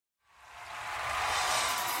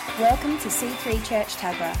Welcome to C3 Church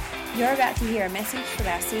Tuggerah. You're about to hear a message from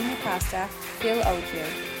our senior pastor, Phil Oldfield.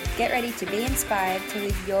 Get ready to be inspired to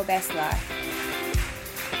live your best life.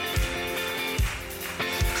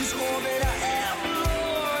 'Cause all that I am,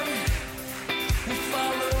 Lord, will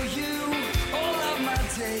follow you all of my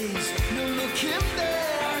days. No looking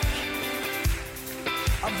back.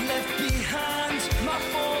 I've left behind my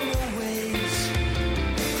former ways.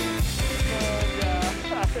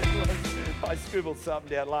 I scribbled something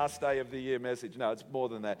down, last day of the year message. No, it's more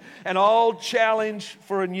than that. An old challenge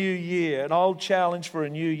for a new year. An old challenge for a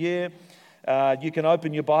new year. You can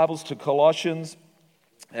open your Bibles to Colossians.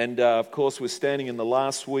 And of course, we're standing in the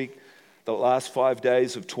last week, the last 5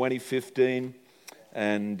 days of 2015.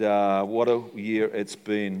 And what a year it's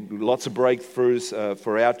been. Lots of breakthroughs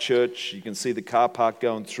for our church. You can see the car park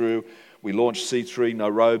going through. We launched C3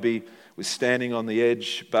 Nairobi. We're standing on the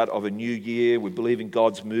edge, but of a new year. We believe in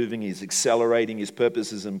God's moving. He's accelerating His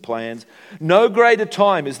purposes and plans. No greater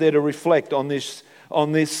time is there to reflect on this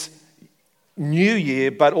new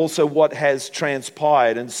year, but also what has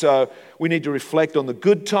transpired. And so we need to reflect on the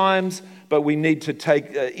good times, but we need to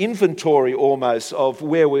take inventory almost of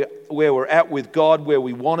where we're at with God, where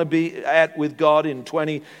we want to be at with God in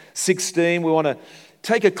 2016. We want to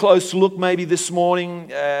take a close look maybe this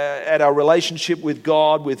morning at our relationship with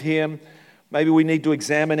God, with Him. Maybe we need to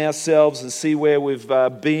examine ourselves and see where we've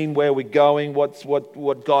been, where we're going,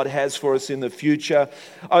 what God has for us in the future.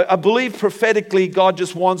 I believe prophetically God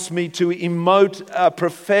just wants me to emote a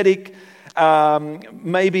prophetic,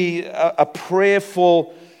 maybe a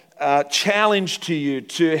prayerful challenge to you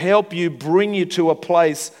to help you, bring you to a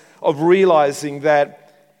place of realizing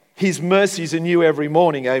that His mercies are new every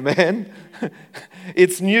morning, amen?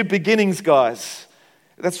 It's new beginnings, guys.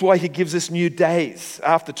 That's why He gives us new days.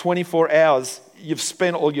 After 24 hours, you've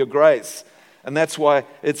spent all your grace. And that's why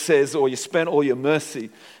it says, or you spent all your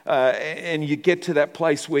mercy. And you get to that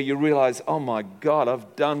place where you realize, oh my God,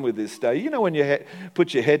 I've done with this day. You know when you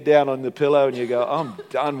put your head down on the pillow and you go, I'm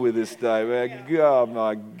done with this day, man. Oh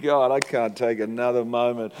my God, I can't take another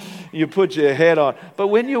moment. You put your head on. But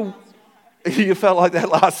when you felt like that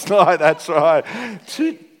last night, that's right.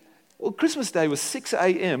 Well, Christmas Day was 6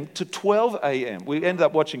 a.m. to 12 a.m. We ended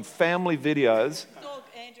up watching family videos. Dog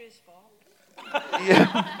Andrew's fault.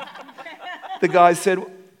 Yeah. The guy said,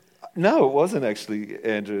 no, it wasn't actually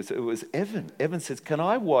Andrew. It was Evan. Evan says, can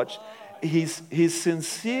I watch his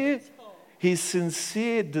sincere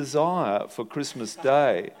desire for Christmas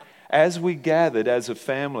Day as we gathered as a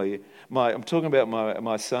family. I'm talking about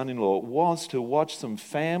my son-in-law, was to watch some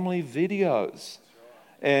family videos.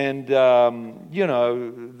 And,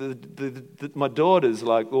 my daughter's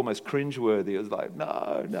like almost cringeworthy. It was like,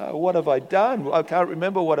 no, what have I done? I can't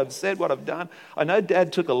remember what I've said, what I've done. I know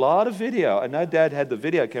Dad took a lot of video. I know Dad had the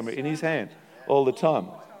video camera in his hand all the time.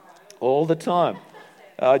 All the time.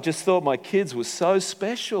 I just thought my kids were so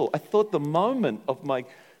special. I thought the moment of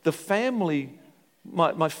the family,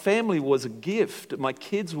 my family was a gift. My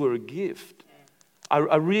kids were a gift.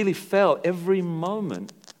 I really felt every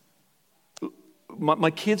moment.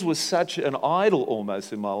 My kids were such an idol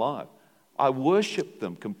almost in my life. I worshipped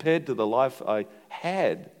them compared to the life I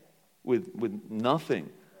had with nothing.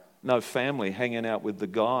 No family, hanging out with the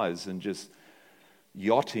guys and just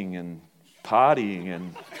yachting and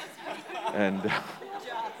partying and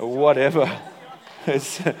whatever.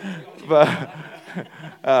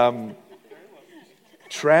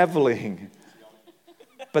 Traveling.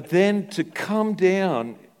 But then to come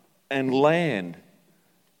down and land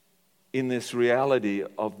in this reality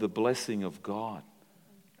of the blessing of God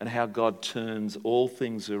and how God turns all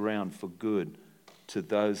things around for good to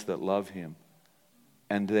those that love Him.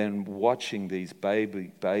 And then watching these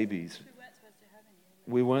babies.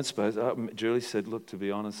 We weren't supposed to have any. Julie said, look, to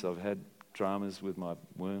be honest, I've had dramas with my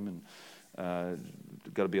womb and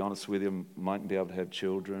got to be honest with you, mightn't be able to have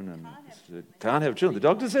children. And can't have children. The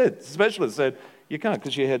doctor said, the specialist said, you can't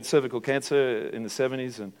because she had cervical cancer in the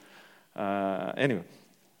 70s. And anyway.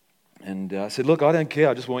 And I said, look, I don't care.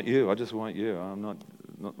 I just want you. I'm not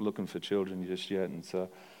looking for children just yet. And so,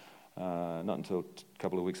 not until a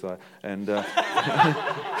couple of weeks later. And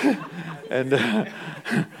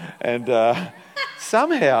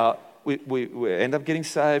somehow we end up getting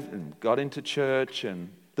saved and got into church, and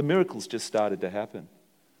the miracles just started to happen.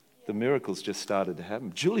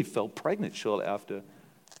 Julie fell pregnant shortly after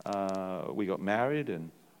we got married, and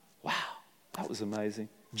wow, that was amazing.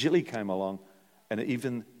 Julie came along, and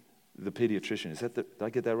even the pediatrician, did I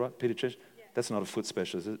get that right? Pediatrician? Yeah. That's not a foot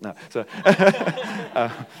specialist, is it? No. So,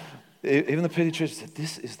 Even the pediatrician said,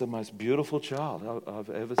 this is the most beautiful child I've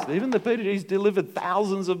ever seen. Even the pediatrician, he's delivered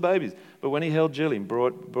thousands of babies. But when he held Jilly and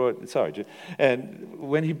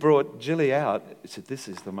when he brought Jilly out, he said, this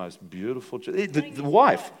is the most beautiful child.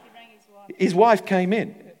 His wife came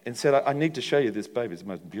in and said, I need to show you this baby. It's the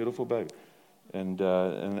most beautiful baby. And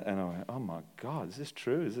I went, oh my God, is this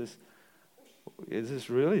true? Is this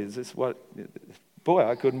really? Is this what? Boy,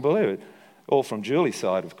 I couldn't believe it. All from Julie's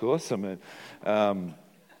side, of course. I mean,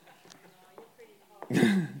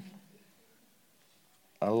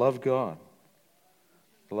 I love God.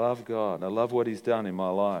 Love God. I love what He's done in my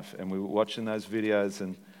life. And we were watching those videos,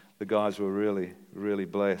 and the guys were really, really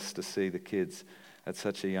blessed to see the kids at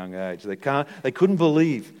such a young age. They couldn't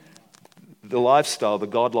believe the lifestyle, the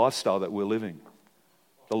God lifestyle that we're living.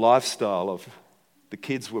 The lifestyle of the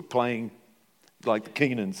kids were playing like the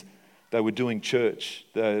Keenans. They were doing church.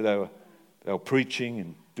 They were preaching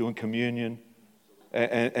and doing communion.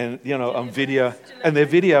 And on video, and they're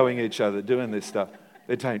videoing each other doing this stuff.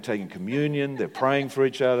 They're taking communion. They're praying for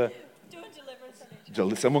each other. Doing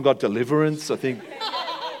deliverance. Someone got deliverance. I think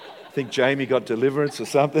Jamie got deliverance or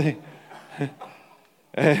something.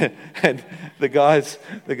 And the guys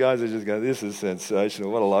are just going, this is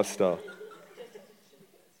sensational. What a lifestyle.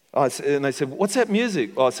 And they said, what's that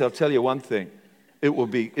music? I said, I'll tell you one thing. It will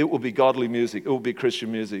be godly music. It will be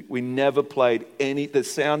Christian music. We never played the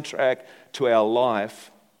soundtrack to our life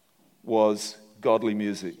was godly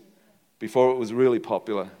music. Before it was really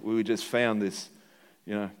popular, we just found this,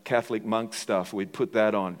 Catholic monk stuff. We'd put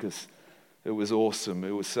that on because it was awesome.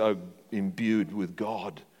 It was so imbued with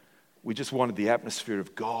God. We just wanted the atmosphere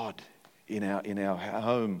of God in our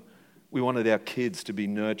home. We wanted our kids to be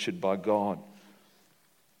nurtured by God.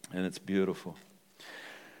 And it's beautiful.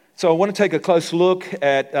 So I want to take a close look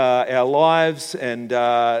at our lives, and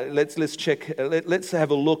let's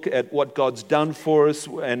have a look at what God's done for us.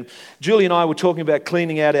 And Julie and I were talking about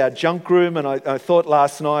cleaning out our junk room, and I thought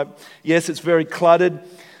last night, yes, it's very cluttered.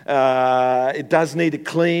 It does need a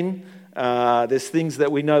clean. There's things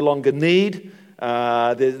that we no longer need.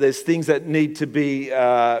 There's things that need to be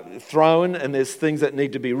thrown, and there's things that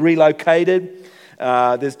need to be relocated.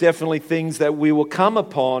 There's definitely things that we will come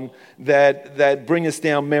upon that bring us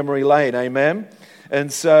down memory lane, amen?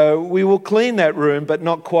 And so we will clean that room, but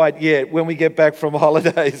not quite yet, when we get back from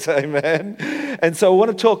holidays, amen? And so I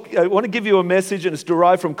want to give you a message, and it's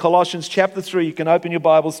derived from Colossians chapter 3. You can open your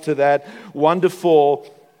Bibles to that, 1 to 4.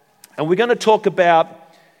 And we're going to talk about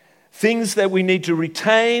things that we need to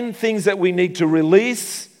retain, things that we need to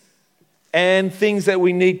release, and things that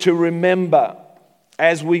we need to remember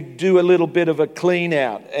as we do a little bit of a clean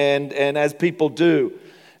out, and as people do,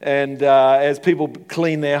 and as people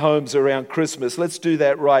clean their homes around Christmas. Let's do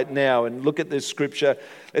that right now and look at this scripture.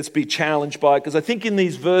 Let's be challenged by it, because I think in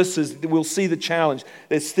these verses we'll see the challenge.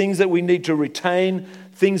 There's things that we need to retain,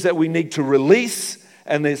 things that we need to release,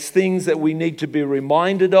 and there's things that we need to be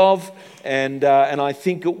reminded of, and I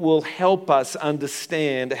think it will help us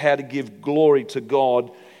understand how to give glory to God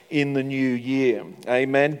in the new year.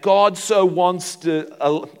 Amen. God wants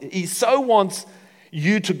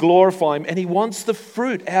you to glorify Him, and He wants the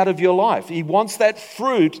fruit out of your life. He wants that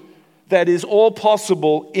fruit that is all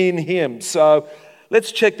possible in Him. So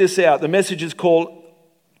let's check this out. The message is called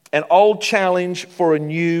An Old Challenge for a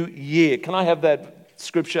New Year. Can I have that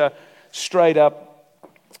scripture straight up?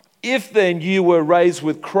 If then you were raised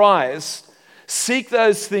with Christ, seek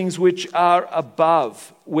those things which are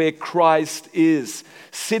above, where Christ is,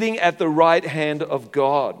 sitting at the right hand of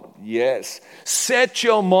God. Yes. Set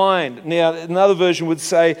your mind. Now, another version would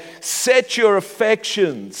say, set your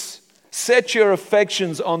affections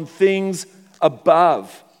on things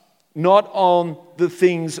above, not on the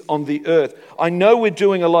things on the earth. I know we're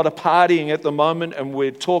doing a lot of partying at the moment, and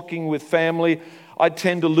we're talking with family. I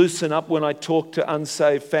tend to loosen up when I talk to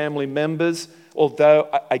unsaved family members, although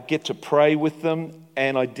I get to pray with them,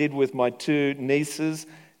 and I did with my two nieces.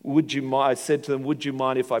 I said to them, would you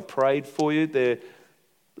mind if I prayed for you? They're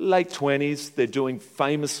late 20s. They're doing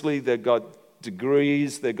famously. They've got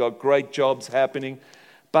degrees. They've got great jobs happening.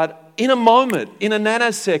 But in a moment, in a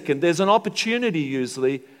nanosecond, there's an opportunity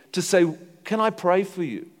usually to say, can I pray for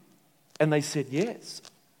you? And they said, yes.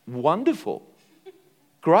 Wonderful.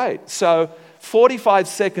 Great. So 45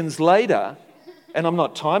 seconds later, and I'm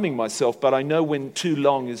not timing myself, but I know when too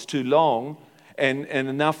long is too long and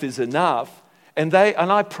enough is enough. And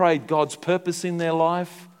I prayed God's purpose in their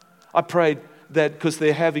life. I prayed that because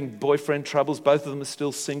they're having boyfriend troubles, both of them are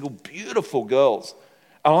still single, beautiful girls.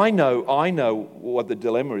 I know what the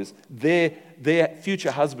dilemma is. Their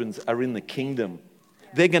future husbands are in the kingdom.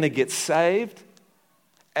 They're going to get saved,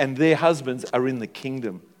 and their husbands are in the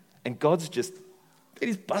kingdom. And God's just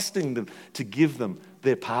He's busting them to give them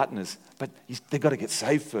their partners. But they've got to get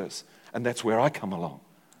saved first. And that's where I come along.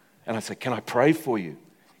 And I said, can I pray for you?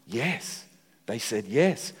 Yes. They said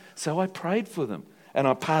yes. So I prayed for them. And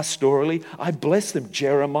pastorally, I blessed them.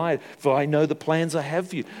 Jeremiah, for I know the plans I have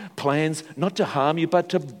for you. Plans not to harm you, but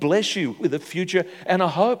to bless you with a future and a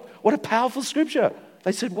hope. What a powerful scripture.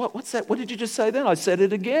 They said, what's that? What did you just say then? I said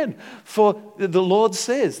it again. For the Lord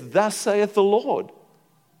says, thus saith the Lord.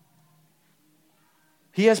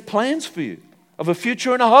 He has plans for you of a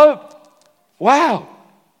future and a hope. Wow.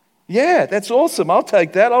 Yeah, that's awesome. I'll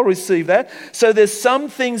take that. I'll receive that. So there's some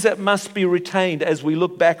things that must be retained as we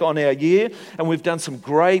look back on our year. And we've done some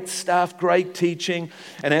great stuff, great teaching.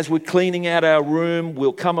 And as we're cleaning out our room,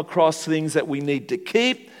 we'll come across things that we need to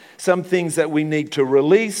keep, some things that we need to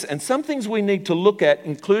release, and some things we need to look at,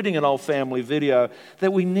 including an old family video,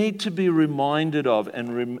 that we need to be reminded of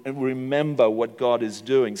and remember what God is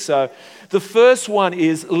doing. So the first one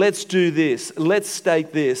is, let's do this. Let's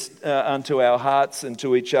state this unto our hearts and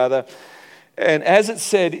to each other. And as it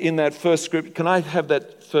said in that first script, can I have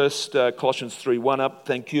that first Colossians 3:1 up?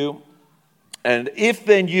 Thank you. And if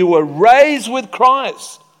then you were raised with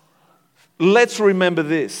Christ, let's remember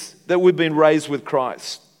this, that we've been raised with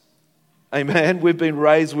Christ. Amen. We've been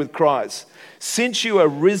raised with Christ. Since you are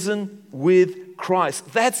risen with Christ.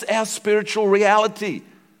 That's our spiritual reality.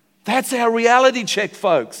 That's our reality check,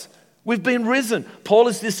 folks. We've been risen. Paul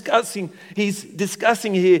is discussing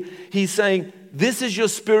here, he's saying, this is your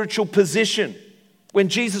spiritual position. When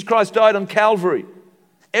Jesus Christ died on Calvary,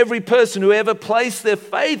 every person who ever placed their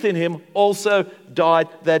faith in him also died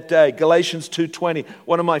that day. Galatians 2:20,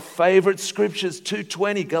 one of my favorite scriptures,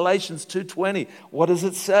 2:20, Galatians 2:20. What does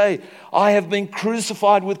it say? I have been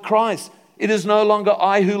crucified with Christ. It is no longer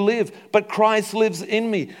I who live, but Christ lives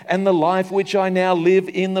in me. And the life which I now live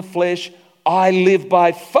in the flesh, I live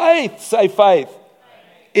by faith. Say faith.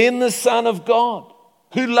 In the Son of God,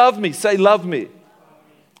 who loved me. Say love me.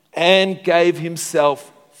 And gave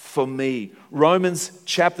himself for me. Romans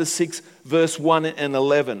chapter 6, verse 1 and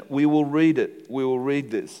 11. We will read it. We will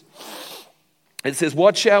read this. It says,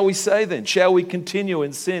 what shall we say then? Shall we continue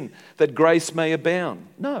in sin that grace may abound?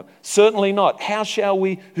 No, certainly not. How shall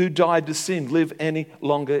we who died to sin live any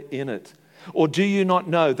longer in it? Or do you not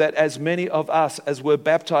know that as many of us as were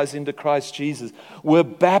baptized into Christ Jesus were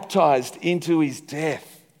baptized into his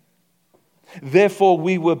death? Therefore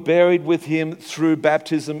we were buried with him through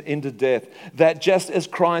baptism into death, that just as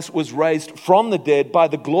Christ was raised from the dead by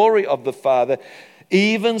the glory of the Father,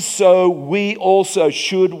 even so we also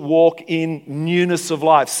should walk in newness of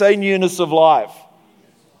life. Say newness of life.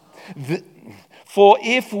 For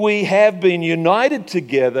if we have been united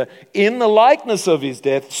together in the likeness of his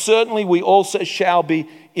death, certainly we also shall be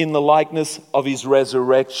in the likeness of his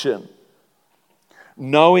resurrection.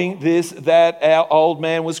 Knowing this, that our old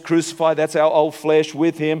man was crucified, that's our old flesh,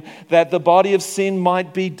 with him, that the body of sin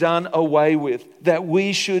might be done away with, that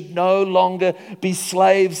we should no longer be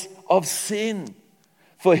slaves of sin.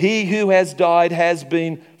 For he who has died has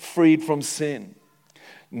been freed from sin.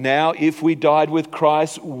 Now, if we died with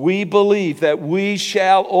Christ, we believe that we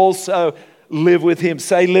shall also live with him.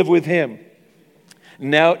 Say, live with him.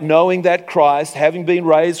 Now, knowing that Christ, having been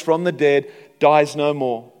raised from the dead, dies no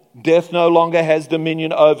more. Death no longer has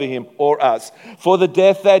dominion over him or us. For the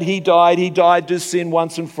death that he died to sin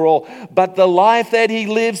once and for all. But the life that he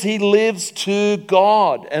lives to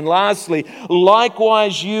God. And lastly,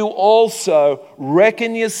 likewise you also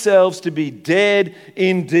reckon yourselves to be dead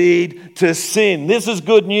indeed to sin. This is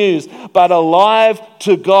good news, but alive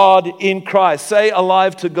to God in Christ. Say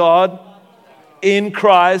alive to God in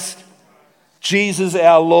Christ, Jesus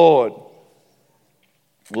our Lord.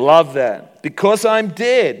 Love that. Because I'm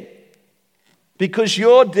dead. Because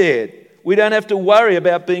you're dead. We don't have to worry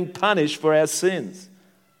about being punished for our sins.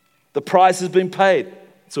 The price has been paid.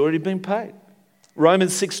 It's already been paid.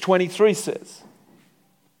 Romans 6:23 says,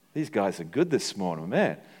 these guys are good this morning,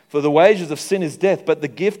 man. For the wages of sin is death, but the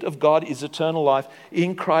gift of God is eternal life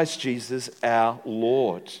in Christ Jesus our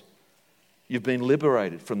Lord. You've been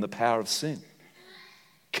liberated from the power of sin.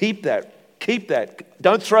 Keep that. Keep that.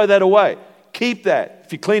 Don't throw that away. Keep that.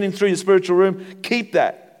 If you're cleaning through your spiritual room, keep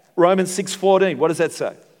that. Romans 6:14. What does that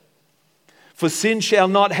say? For sin shall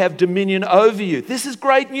not have dominion over you. This is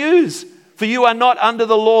great news. For you are not under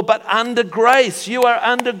the law, but under grace. You are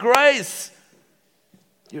under grace.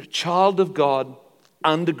 You're a child of God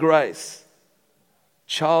under grace.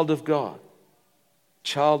 Child of God.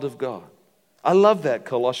 Child of God. I love that,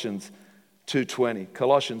 Colossians 2:20.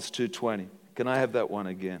 Colossians 2:20. Can I have that one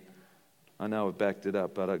again? I know I backed it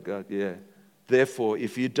up, but yeah. Therefore,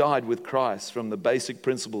 if you died with Christ from the basic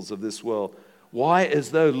principles of this world, Why,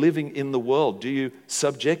 as though living in the world, do you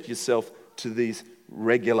subject yourself to these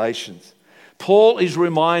regulations? Paul is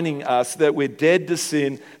reminding us that we're dead to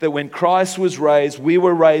sin, that when Christ was raised, we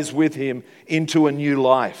were raised with him into a new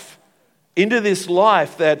life. Into this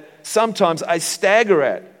life that sometimes I stagger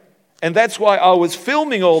at. And that's why I was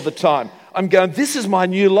filming all the time. I'm going, this is my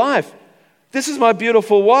new life. This is my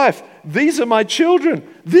beautiful wife. These are my children.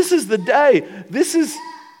 This is the day. This is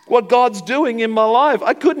what God's doing in my life.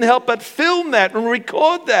 I couldn't help but film that and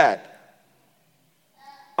record that.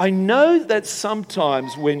 I know that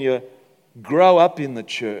sometimes when you grow up in the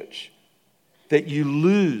church, that you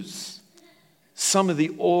lose some of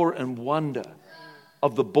the awe and wonder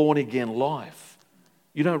of the born-again life.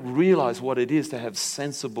 You don't realize what it is to have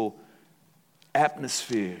sensible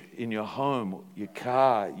atmosphere in your home, your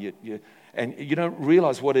car, and you don't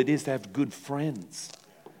realize what it is to have good friends.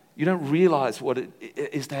 You don't realize what it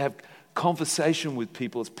is to have conversation with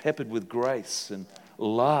people that's peppered with grace and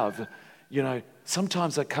love. You know,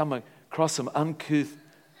 sometimes I come across some uncouth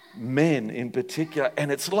men in particular,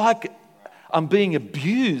 and it's like I'm being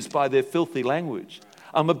abused by their filthy language.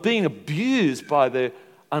 I'm being abused by their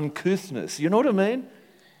uncouthness. You know what I mean?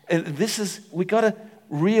 And we got to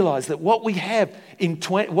realize that what we have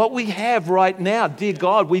what we have right now, dear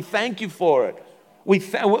God, we thank you for it.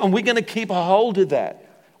 And we're going to keep a hold of that.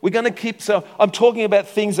 We're going to keep. So I'm talking about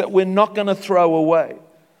things that we're not going to throw away.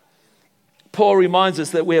 Paul reminds us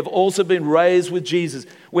that we have also been raised with Jesus.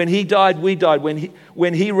 When he died, we died.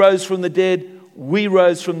 When he rose from the dead, we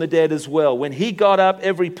rose from the dead as well. When he got up,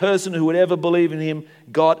 every person who would ever believe in him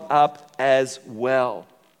got up as well.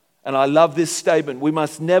 And I love this statement. We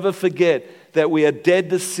must never forget that we are dead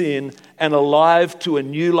to sin and alive to a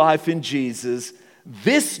new life in Jesus.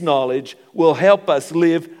 This knowledge will help us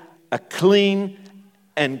live a clean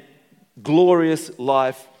and glorious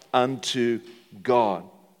life unto God.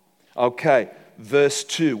 Okay, verse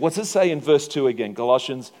 2. What's it say in verse 2 again?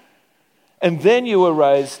 Colossians. And then you were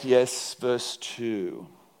raised, yes, verse 2.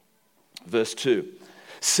 Verse 2.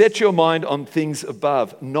 Set your mind on things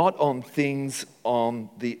above, not on things on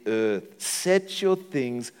the earth. Set your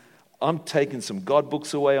things. I'm taking some God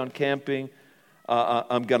books away on camping.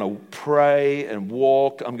 I'm going to pray and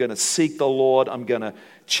walk. I'm going to seek the Lord. I'm going to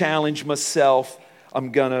challenge myself.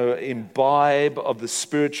 I'm going to imbibe of the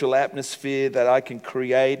spiritual atmosphere that I can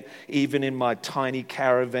create even in my tiny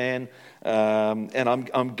caravan. And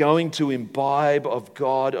I'm going to imbibe of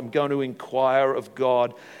God. I'm going to inquire of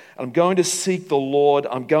God. I'm going to seek the Lord.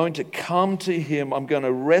 I'm going to come to him. I'm going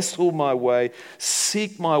to wrestle my way,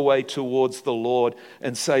 seek my way towards the Lord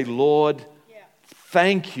and say, Lord,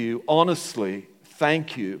 thank you, honestly,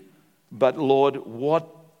 thank you. But Lord,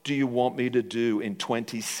 what do you want me to do in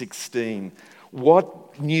 2016?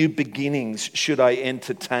 What new beginnings should I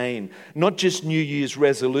entertain? Not just New Year's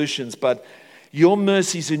resolutions, but your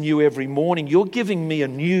mercies are new every morning. You're giving me a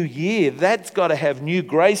new year. That's got to have new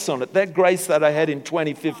grace on it. That grace that I had in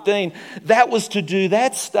 2015, that was to do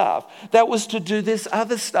that stuff. That was to do this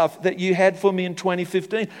other stuff that you had for me in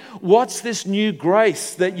 2015. What's this new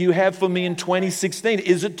grace that you have for me in 2016?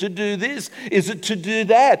 Is it to do this? Is it to do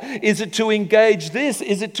that? Is it to engage this?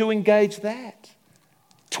 Is it to engage that?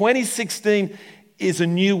 2016 is a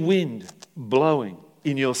new wind blowing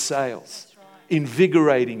in your sails.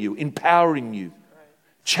 Invigorating you, empowering you,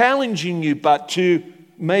 challenging you, but to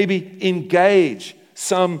maybe engage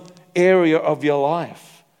some area of your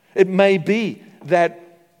life. It may be that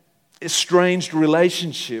estranged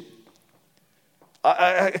relationship.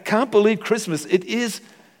 I can't believe Christmas. It is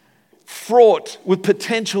fraught with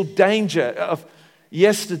potential danger.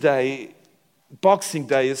 Yesterday, Boxing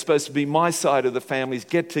Day is supposed to be my side of the family's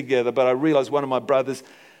get together, but I realized one of my brothers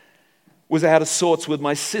was out of sorts with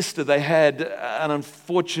my sister. They had an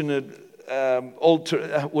unfortunate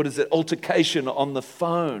altercation on the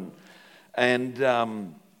phone.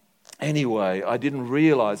 And anyway, I didn't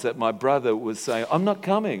realize that my brother was saying, I'm not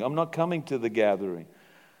coming to the gathering.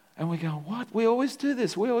 And we go, what? We always do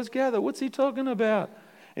this. We always gather. What's he talking about?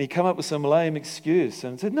 And he came up with some lame excuse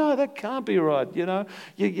and said, no, that can't be right. You know,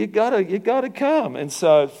 you gotta come. And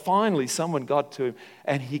so finally someone got to him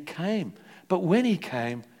and he came. But when he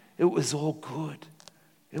came, it was all good.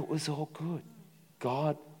 It was all good.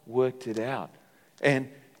 God worked it out. And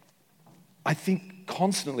I think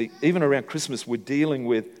constantly, even around Christmas, we're dealing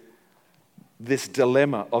with this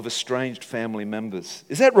dilemma of estranged family members.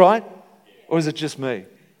 Is that right? Or is it just me?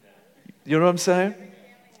 You know what I'm saying?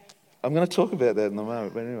 I'm going to talk about that in a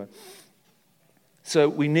moment. But anyway. So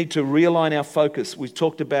we need to realign our focus. We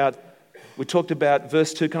talked about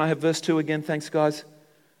verse 2. Can I have verse 2 again? Thanks, guys.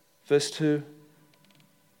 Verse 2.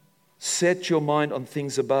 Set your mind on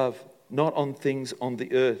things above, not on things on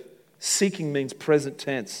the earth. Seeking means present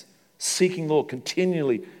tense. Seeking the Lord.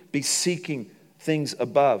 Continually be seeking things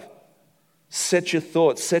above. Set your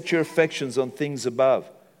thoughts, set your affections on things above.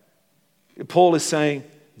 Paul is saying,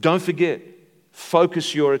 don't forget,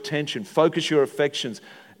 focus your attention, focus your affections.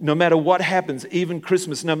 No matter what happens, even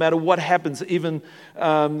Christmas, no matter what happens, even,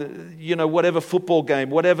 whatever football game,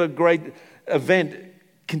 whatever great event,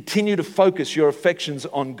 continue to focus your affections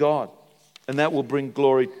on God, and that will bring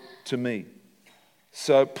glory to me.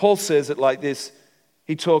 So Paul says it like this.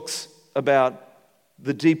 He talks about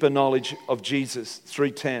the deeper knowledge of Jesus,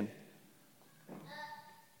 3:10.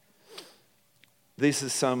 These are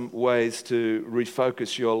some ways to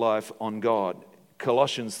refocus your life on God.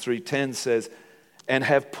 Colossians 3:10 says, and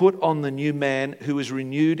have put on the new man who is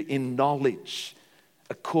renewed in knowledge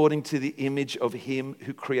according to the image of him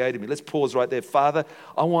who created me. Let's pause right there. Father,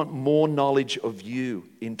 I want more knowledge of you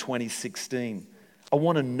in 2016. I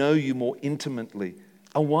want to know you more intimately.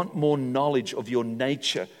 I want more knowledge of your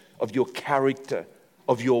nature, of your character,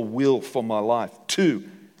 of your will for my life. 2,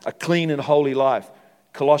 a clean and holy life.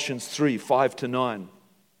 Colossians 3:5-9.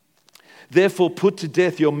 Therefore put to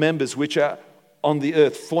death your members which are on the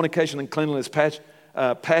earth, fornication and uncleanness,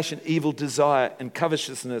 passion, evil desire, and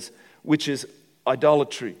covetousness, which is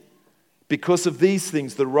idolatry. Because of these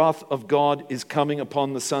things, the wrath of God is coming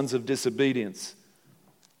upon the sons of disobedience.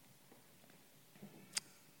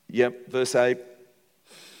 Verse 8.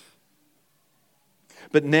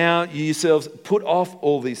 But now you yourselves put off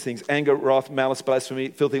all these things, anger, wrath, malice, blasphemy,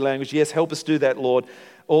 filthy language. Yes, help us do that, Lord.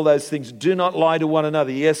 All those things. Do not lie to one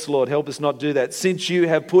another. Yes, Lord, help us not do that. Since you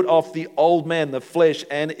have put off the old man, the flesh,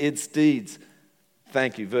 and its deeds.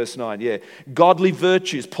 Thank you. Verse 9. Godly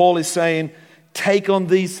virtues. Paul is saying, take on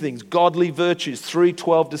these things. Godly virtues.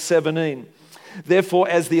 3:12-17. Therefore,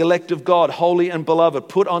 as the elect of God, holy and beloved,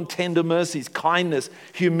 put on tender mercies, kindness,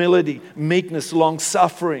 humility, meekness,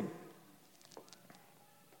 long-suffering,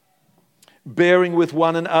 bearing with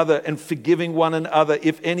one another and forgiving one another.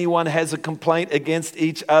 If anyone has a complaint against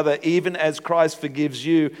each other, even as Christ forgives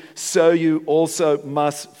you, so you also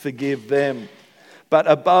must forgive them. But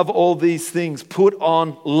above all these things, put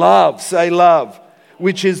on love, say love,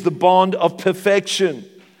 which is the bond of perfection.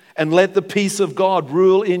 And let the peace of God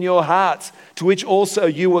rule in your hearts, to which also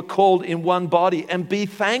you were called in one body, and be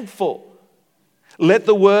thankful. Let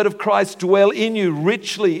the word of Christ dwell in you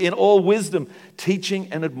richly in all wisdom, teaching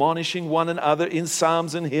and admonishing one another in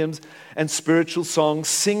psalms and hymns and spiritual songs,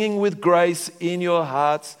 singing with grace in your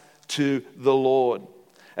hearts to the Lord.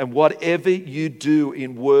 And whatever you do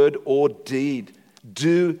in word or deed,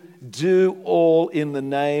 do all in the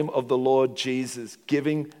name of the Lord Jesus,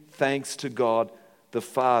 giving thanks to God the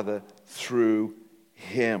Father through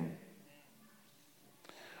him.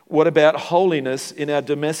 What about holiness in our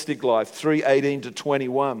domestic life?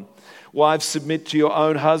 3:18-21. Wives, submit to your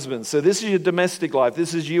own husbands. So this is your domestic life.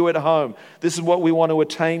 This is you at home. This is what we want to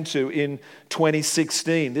attain to in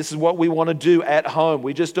 2016. This is what we want to do at home.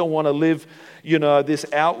 We just don't want to live, this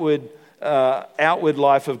outward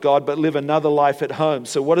life of God, but live another life at home.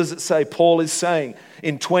 So what does it say? Paul is saying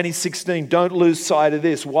in 2016, don't lose sight of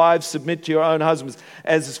this. Wives, submit to your own husbands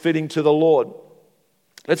as is fitting to the Lord.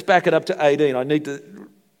 Let's back it up to 18. I need to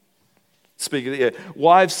speak of it.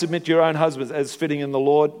 Wives, submit to your own husbands as fitting in the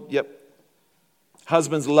Lord.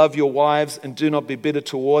 Husbands, love your wives and do not be bitter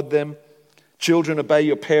toward them. Children, obey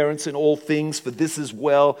your parents in all things, for this is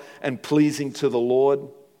well and pleasing to the Lord.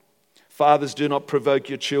 Fathers, do not provoke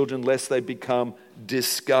your children lest they become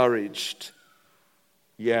discouraged.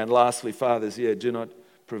 And lastly, fathers, do not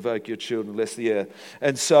provoke your children lest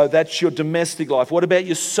And so that's your domestic life. What about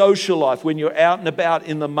your social life when you're out and about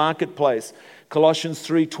in the marketplace? Colossians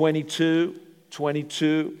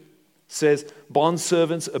 3:22 says,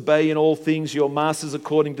 bondservants, obey in all things your masters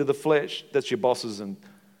according to the flesh. That's your bosses and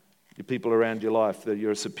your people around your life, that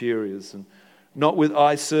your superiors. And not with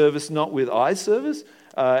eye service,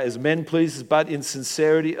 as men pleasers, but in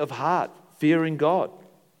sincerity of heart, fearing God.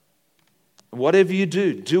 Whatever you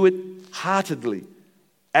do, do it heartedly,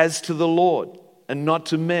 as to the Lord and not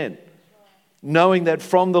to men, knowing that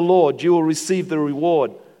from the Lord you will receive the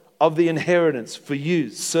reward of the inheritance, for you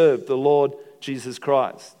serve the Lord Jesus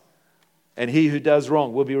Christ. And he who does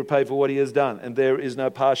wrong will be repaid for what he has done, and there is no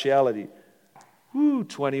partiality.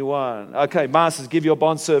 21. Okay, masters, give your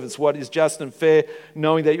bondservants what is just and fair,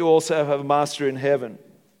 knowing that you also have a master in heaven.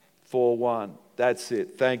 4:1. That's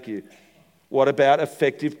it. Thank you. What about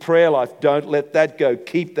effective prayer life? Don't let that go.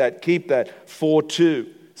 Keep that. 4:2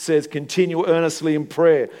 says continue earnestly in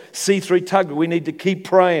prayer. C3 Tugger, we need to keep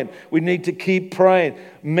praying.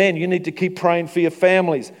 Men, you need to keep praying for your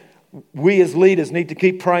families. We as leaders need to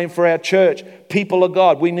keep praying for our church. People of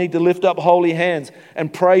God, we need to lift up holy hands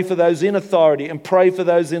and pray for those in authority and pray for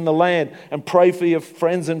those in the land and pray for your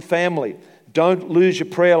friends and family. Don't lose your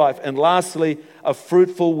prayer life. And lastly, a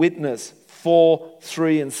fruitful witness. 4,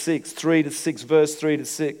 3 and 6. 3 to 6, verse 3 to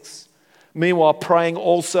 6. Meanwhile, praying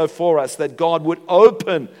also for us that God would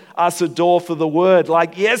open us a door for the word.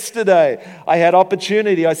 Like yesterday, I had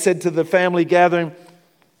opportunity. I said to the family gathering,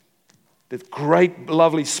 this great,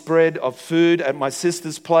 lovely spread of food at my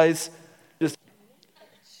sister's place.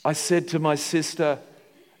 I said to my sister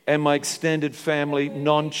and my extended family,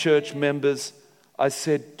 non-church members, I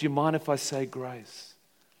said, do you mind if I say grace?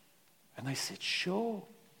 And they said, sure.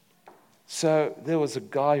 So there was a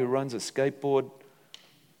guy who runs a skateboard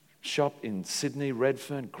shop in Sydney,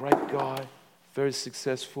 Redfern, great guy, very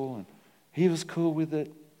successful, and he was cool with it.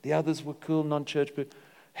 The others were cool, non-church, but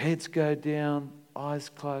heads go down, eyes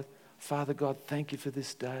closed. Father God, thank you for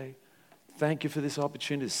this day. Thank you for this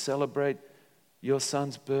opportunity to celebrate your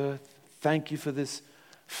son's birth. Thank you for this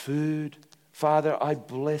food. Father, I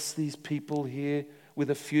bless these people here with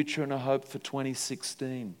a future and a hope for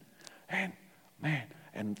 2016.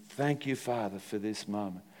 And thank you, Father, for this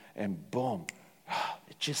moment. And boom,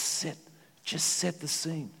 it just set the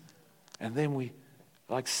scene. And then we,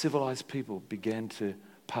 like civilized people, began to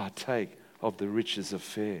partake of the riches of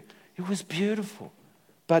fare. It was beautiful.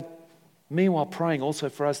 But meanwhile, praying also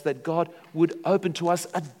for us that God would open to us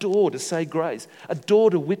a door to say grace, a door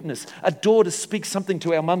to witness, a door to speak something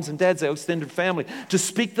to our mums and dads, our extended family, to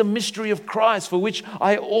speak the mystery of Christ, for which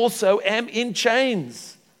I also am in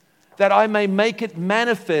chains, that I may make it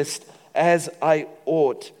manifest as I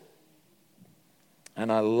ought.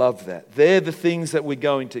 And I love that. They're the things that we're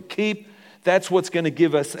going to keep. That's what's going to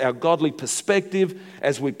give us our godly perspective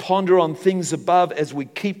as we ponder on things above, as we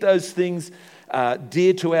keep those things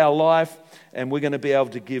dear to our life, and we're going to be able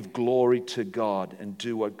to give glory to God and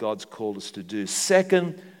do what God's called us to do.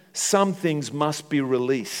 Second, some things must be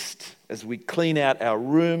released. As we clean out our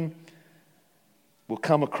room, we'll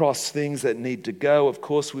come across things that need to go. Of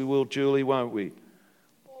course we will, Julie, won't we?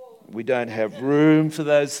 We don't have room for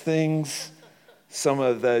those things. Some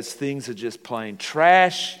of those things are just plain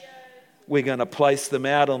trash. We're going to place them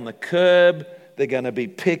out on the curb. They're going to be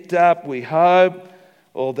picked up, we hope.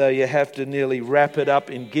 Although you have to nearly wrap it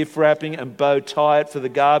up in gift wrapping and bow tie it for the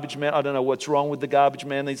garbage man. I don't know what's wrong with the garbage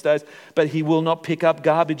man these days, but he will not pick up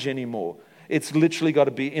garbage anymore. It's literally got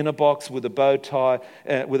to be in a box with a bow tie,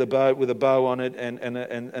 with a bow on it,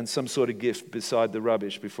 and some sort of gift beside the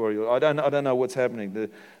rubbish before you. I don't know what's happening.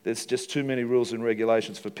 There's just too many rules and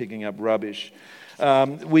regulations for picking up rubbish.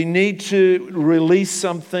 We need to release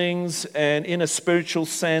some things, and in a spiritual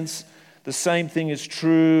sense, the same thing is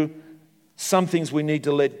true. Some things we need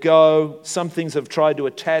to let go. Some things have tried to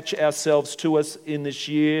attach ourselves to us in this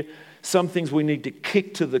year. Some things we need to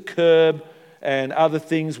kick to the curb, and other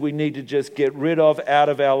things we need to just get rid of out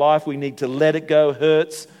of our life. We need to let it go.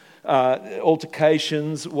 Hurts,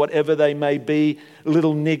 altercations, whatever they may be,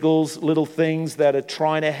 little niggles, little things that are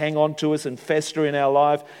trying to hang on to us and fester in our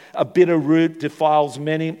life. A bitter root defiles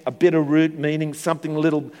many. A bitter root meaning something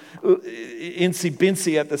little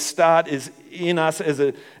incy-bincy at the start is in us as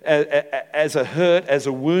a hurt, as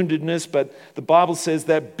a woundedness, but the Bible says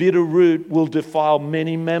that bitter root will defile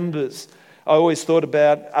many members. I always thought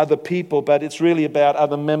about other people, but it's really about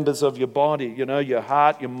other members of your body, your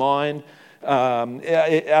heart, your mind,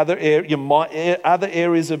 other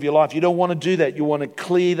areas of your life. You don't want to do that. You want to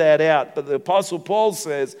clear that out. But the Apostle Paul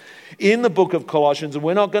says in the book of Colossians, and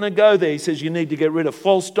we're not going to go there, he says you need to get rid of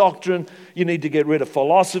false doctrine, you need to get rid of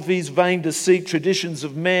philosophies, vain deceit, traditions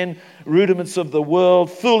of men, rudiments of the world,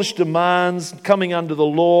 foolish demands, coming under the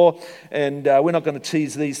law, and we're not going to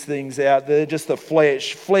tease these things out. They're just the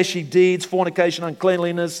flesh, fleshy deeds, fornication,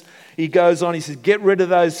 uncleanliness. He goes on, he says, get rid of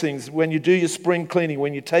those things. When you do your spring cleaning,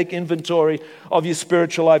 when you take inventory of your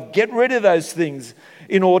spiritual life, get rid of those things.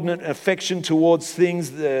 Inordinate affection towards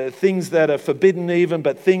things that are forbidden even,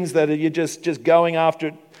 but things that you're just going after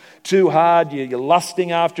it too hard. You're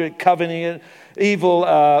lusting after it, coveting it. Evil,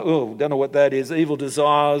 don't know what that is. Evil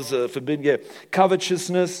desires, forbidden,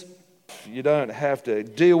 covetousness. You don't have to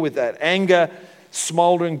deal with that. Anger,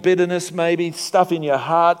 smoldering bitterness, maybe stuff in your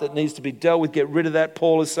heart that needs to be dealt with. Get rid of that.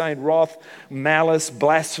 Paul is saying wrath, malice,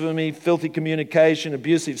 blasphemy, filthy communication,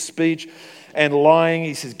 abusive speech, and lying.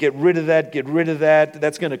 He says, get rid of that, get rid of that.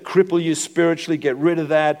 That's going to cripple you spiritually. Get rid of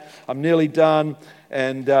that. I'm nearly done.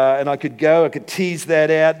 And I could tease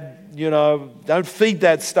that out. Don't feed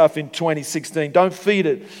that stuff in 2016. Don't feed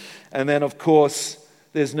it. And then, of course,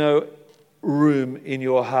 there's no room in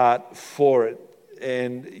your heart for it.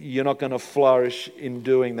 and you're not going to flourish in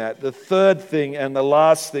doing that. The third thing and the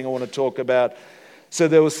last thing I want to talk about, so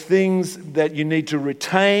there was things that you need to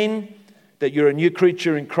retain, that you're a new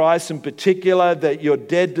creature in Christ in particular, that you're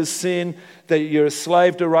dead to sin, that you're a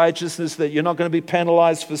slave to righteousness, that you're not going to be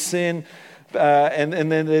penalized for sin. And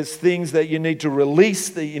then there's things that you need to release,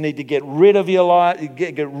 that you need to get rid of your life,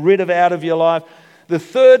 get rid of out of your life. The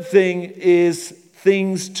third thing is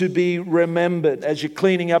things to be remembered. As you're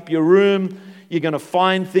cleaning up your room, you're going to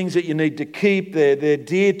find things that you need to keep. They're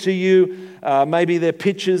dear to you. Maybe they're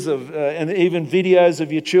pictures of and even videos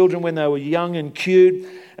of your children when they were young and cute.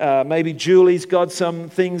 Maybe Julie's got some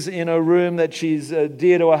things in her room that she's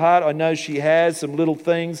dear to her heart. I know she has some little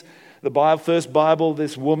things. The first Bible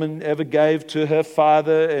this woman ever gave to her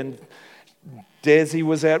father, and Desi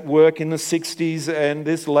was at work in the 60s, and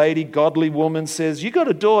this lady, godly woman, says, "You got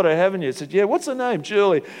a daughter, haven't you?" I said, "Yeah." "What's her name?"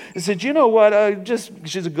 "Julie." I said, "You know what?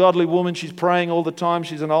 She's a godly woman. She's praying all the time.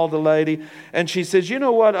 She's an older lady." And she says, "You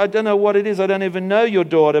know what? I don't know what it is. I don't even know your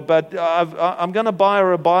daughter, but I'm going to buy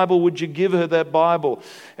her a Bible. Would you give her that Bible?"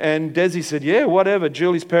 And Desi said, "Yeah, whatever."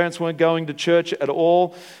 Julie's parents weren't going to church at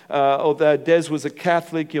all. Although Des was a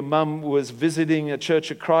Catholic, your mum was visiting a Church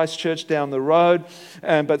of Christ church down the road,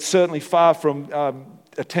 but certainly far from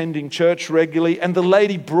attending church regularly. And the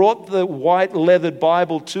lady brought the white leathered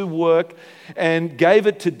Bible to work and gave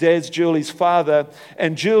it to Des, Julie's father.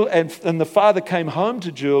 And the father came home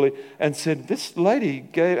to Julie and said, "This lady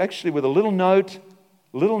gave, actually with a little note,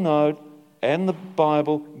 and the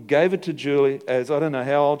Bible, gave it to Julie as," I don't know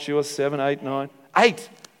how old she was, 7, 8, 9, 8.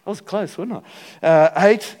 I was close, wasn't I?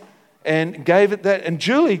 8, and gave it that. And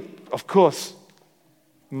Julie, of course,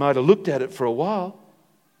 might have looked at it for a while,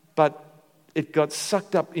 but it got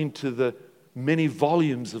sucked up into the many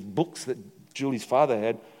volumes of books that Julie's father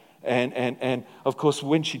had. And of course,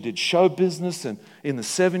 when she did show business and in the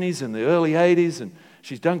 70s and the early 80s, and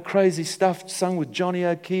she's done crazy stuff, sung with Johnny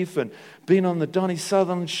O'Keefe and been on the Donny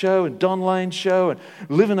Sutherland show and Don Lane show and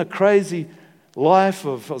living a crazy life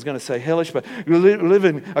of, I was going to say hellish, but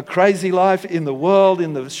living a crazy life in the world,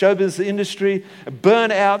 in the show business industry,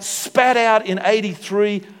 burnt out, spat out in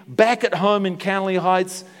 83, back at home in Canley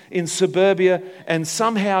Heights in suburbia, and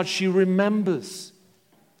somehow she remembers,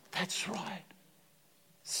 "That's right.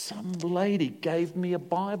 Some lady gave me a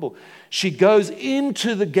Bible." She goes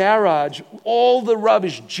into the garage, all the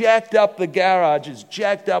rubbish, jacked up, the garage is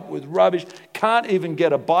jacked up with rubbish, can't even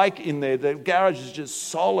get a bike in there, the garage is just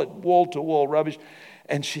solid, wall-to-wall rubbish.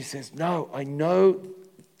 And she says, "No, I know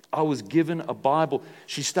I was given a Bible."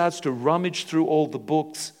 She starts to rummage through all the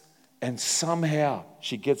books, and somehow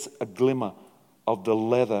she gets a glimmer of the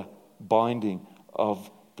leather binding of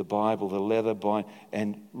the Bible, the leather bind,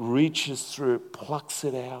 and reaches through, plucks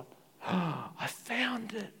it out. I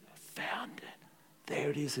found it. There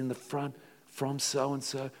it is in the front, from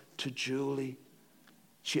so-and-so to Julie.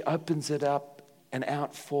 She opens it up, and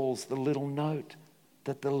out falls the little note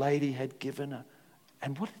that the lady had given her.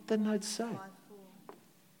 And what did the note say? 5:4.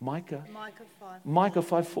 Micah? Micah 5:4. Micah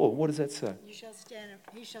 5:4. What does that say? He shall stand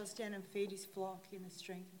and feed his flock in the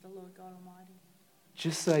strength of the Lord God Almighty.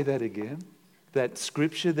 Just say that again. That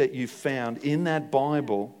scripture that you found in that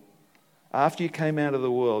Bible, after you came out of the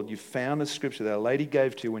world, you found a scripture that a lady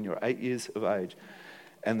gave to you when you were 8 years of age.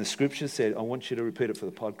 And the scripture said, I want you to repeat it for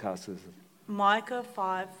the podcasters. Micah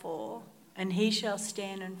 5:4, and he shall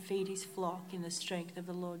stand and feed his flock in the strength of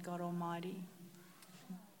the Lord God Almighty.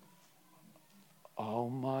 Oh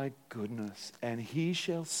my goodness. And he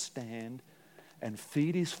shall stand and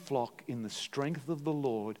feed his flock in the strength of the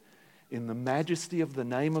Lord, in the majesty of the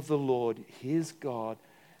name of the Lord, his God,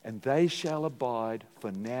 and they shall abide,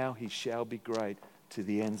 for now he shall be great to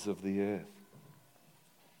the ends of the earth.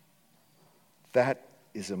 That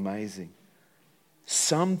is amazing.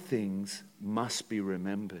 Some things must be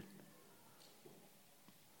remembered.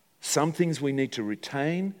 Some things we need to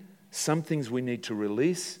retain, some things we need to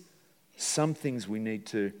release, some things we need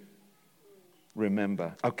to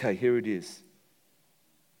remember. Okay, here it is.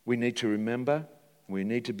 We need to remember, we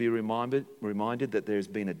need to be reminded that there's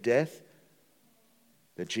been a death,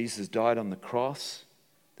 that Jesus died on the cross,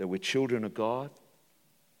 that we're children of God,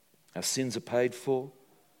 our sins are paid for.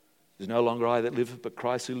 There's no longer I that liveth, but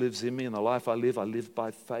Christ who lives in me, and the life I live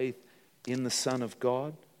by faith in the Son of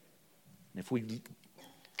God. And if we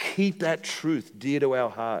keep that truth dear to our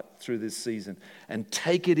heart through this season and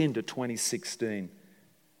take it into 2016,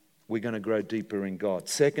 we're going to grow deeper in God.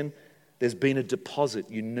 Second, there's been a deposit.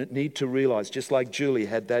 You need to realize, just like Julie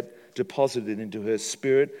had that deposited into her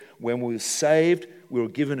spirit, when we were saved, we were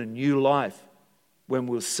given a new life. When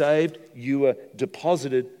we were saved, you were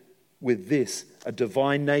deposited with this, a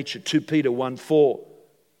divine nature. 2 Peter 1:4.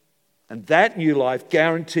 And that new life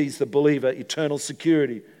guarantees the believer eternal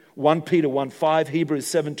security. 1 Peter 1:5, Hebrews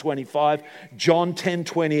 7:25, John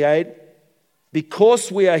 10:28.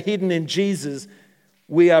 Because we are hidden in Jesus,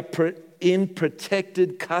 we are in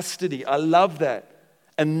protected custody. I love that.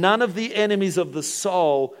 And none of the enemies of the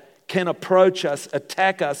soul can approach us,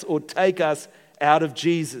 attack us, or take us out of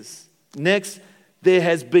Jesus. Next, there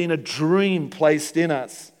has been a dream placed in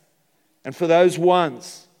us. And for those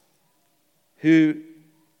ones who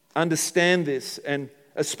understand this, and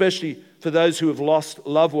especially for those who have lost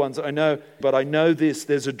loved ones, I know this,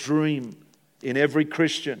 there's a dream in every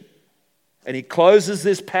Christian. And he closes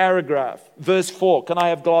this paragraph, verse 4. Can I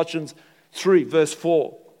have Colossians 3, verse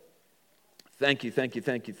 4? Thank you.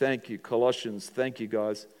 Colossians, thank you,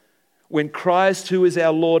 guys. When Christ, who is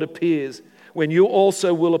our Lord, appears, when you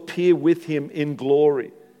also will appear with him in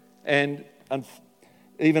glory. And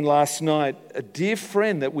even last night, a dear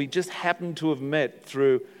friend that we just happened to have met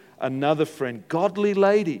through another friend, godly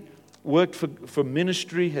lady, worked for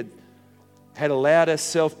ministry, had allowed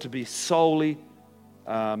herself to be solely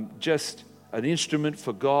just an instrument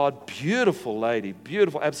for God. Beautiful lady,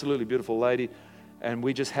 beautiful, absolutely beautiful lady. And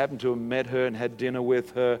we just happened to have met her and had dinner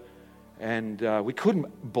with her. And we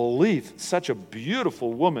couldn't believe such a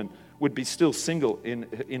beautiful woman would be still single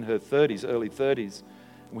in her 30s, early 30s.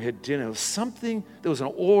 And we had dinner. There was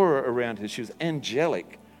an aura around her. She was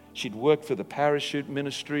angelic. She'd worked for the parachute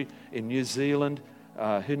ministry in New Zealand.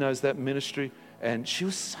 Who knows that ministry? And she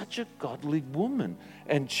was such a godly woman.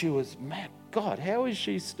 And she was, man, God, how is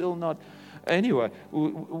she still not? Anyway,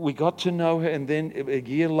 we got to know her, and then a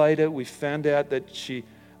year later we found out that she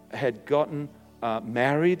had gotten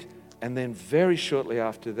married, and then very shortly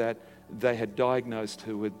after that they had diagnosed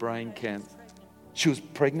her with brain cancer. She was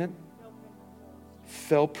pregnant,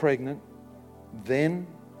 fell pregnant, then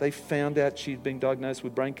they found out she'd been diagnosed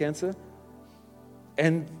with brain cancer,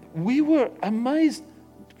 and we were amazed.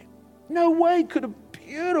 No way could a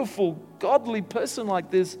beautiful, godly person like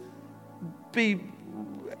this be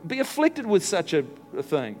afflicted with such a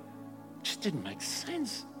thing. It just didn't make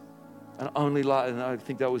sense. And I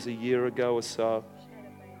think that was a year ago or so.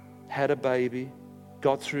 Had a baby,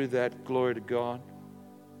 got through that, glory to God.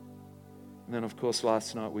 And then, of course,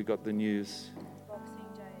 last night we got the news.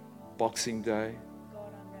 Boxing Day.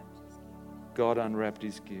 God unwrapped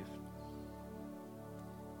his gift.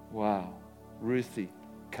 Wow. Ruthie,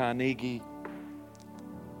 Carnegie.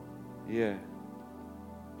 Yeah.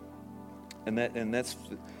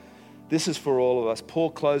 This is for all of us. Paul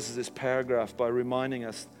closes this paragraph by reminding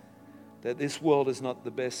us that this world is not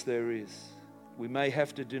the best there is. We may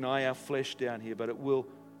have to deny our flesh down here, but it will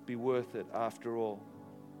be worth it after all.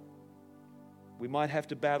 We might have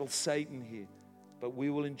to battle Satan here, but we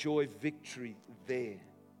will enjoy victory there.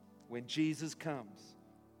 When Jesus comes,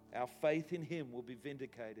 our faith in him will be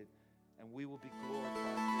vindicated and we will be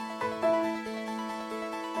glorified.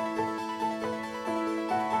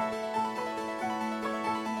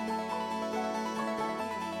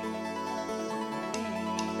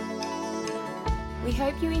 We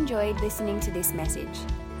hope you enjoyed listening to this message.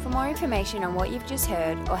 For more information on what you've just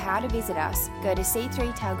heard or how to visit us, go to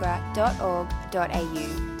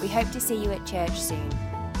c3tuggerah.org.au. We hope to see you at church soon.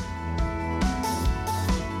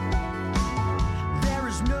 There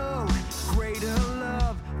is no greater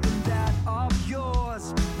love than that of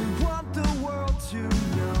yours. We want the world to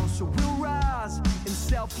know, so we'll rise in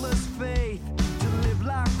selfless faith to live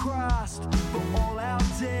like Christ for all our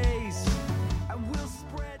days.